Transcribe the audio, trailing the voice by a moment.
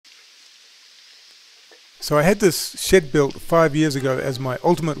So I had this shed built 5 years ago as my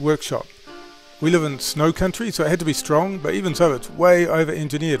ultimate workshop. We live in snow country, so it had to be strong, but even so it's way over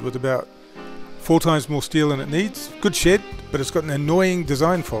engineered with about 4 times more steel than it needs. Good shed, but it's got an annoying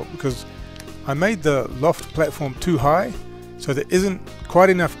design fault because I made the loft platform too high, so there isn't quite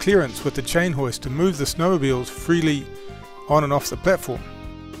enough clearance with the chain hoist to move the snowmobiles freely on and off the platform.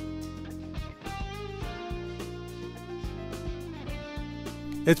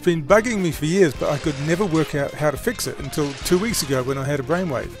 It's been bugging me for years, but I could never work out how to fix it until 2 weeks ago when I had a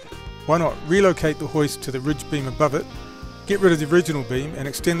brainwave. Why not relocate the hoist to the ridge beam above it, get rid of the original beam and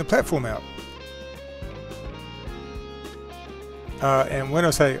extend the platform out? And when I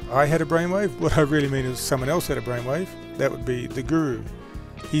say I had a brainwave, what I really mean is someone else had a brainwave. That would be the guru.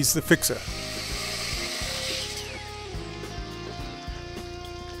 He's the fixer.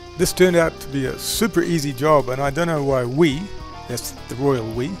 This turned out to be a super easy job, and I don't know why we, that's the royal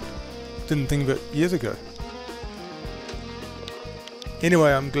we, didn't think of it years ago.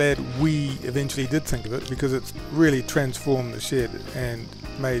 Anyway, I'm glad we eventually did think of it because it's really transformed the shed and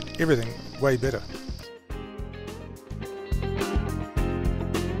made everything way better.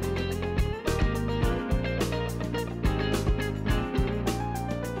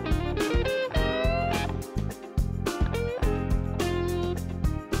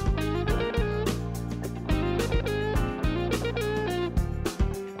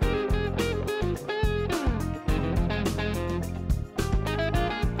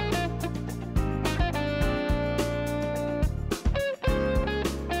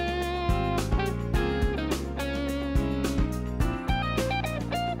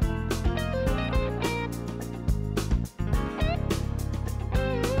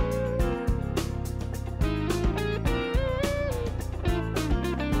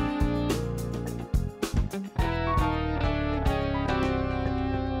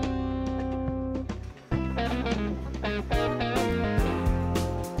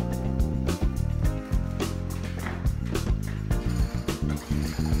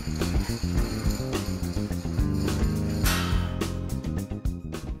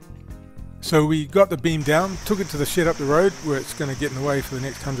 So we got the beam down, took it to the shed up the road where it's going to get in the way for the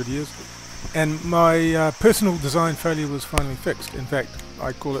next 100 years. And my personal design failure was finally fixed. In fact,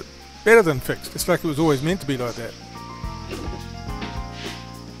 I call it better than fixed. It's like it was always meant to be like that.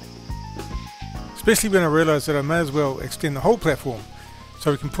 Especially when I realized that I may as well extend the whole platform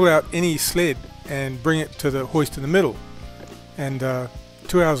so we can pull out any sled and bring it to the hoist in the middle. And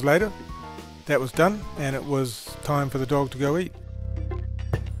 2 hours later, that was done and it was time for the dog to go eat.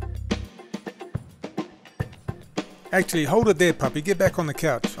 Actually, hold it there, puppy. Get back on the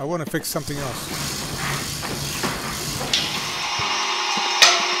couch. I want to fix something else.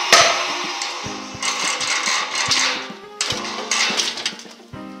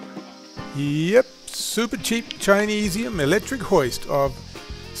 Yep, super cheap Chinesium electric hoist of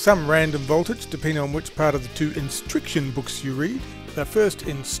some random voltage, depending on which part of the 2 instruction books you read. The first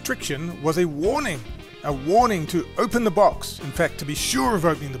instruction was a warning to open the box. In fact, to be sure of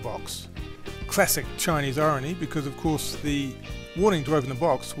opening the box. Classic Chinese irony, because of course the warning to open the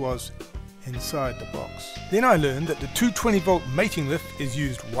box was inside the box. Then I learned that the 220 volt mating lift is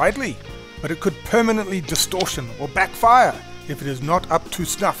used widely, but it could permanently distortion or backfire if it is not up to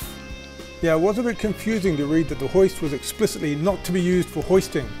snuff. Yeah, it was a bit confusing to read that the hoist was explicitly not to be used for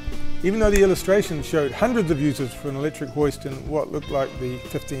hoisting, even though the illustration showed hundreds of uses for an electric hoist in what looked like the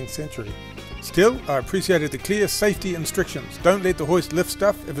 15th century. Still, I appreciated the clear safety instructions. Don't let the hoist lift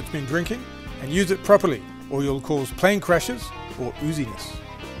stuff if it's been drinking, and use it properly, or you'll cause plane crashes or ooziness.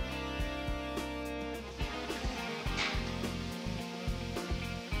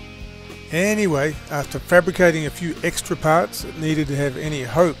 Anyway, after fabricating a few extra parts that needed to have any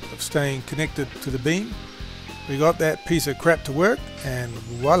hope of staying connected to the beam, we got that piece of crap to work, and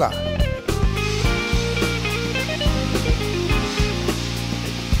voila!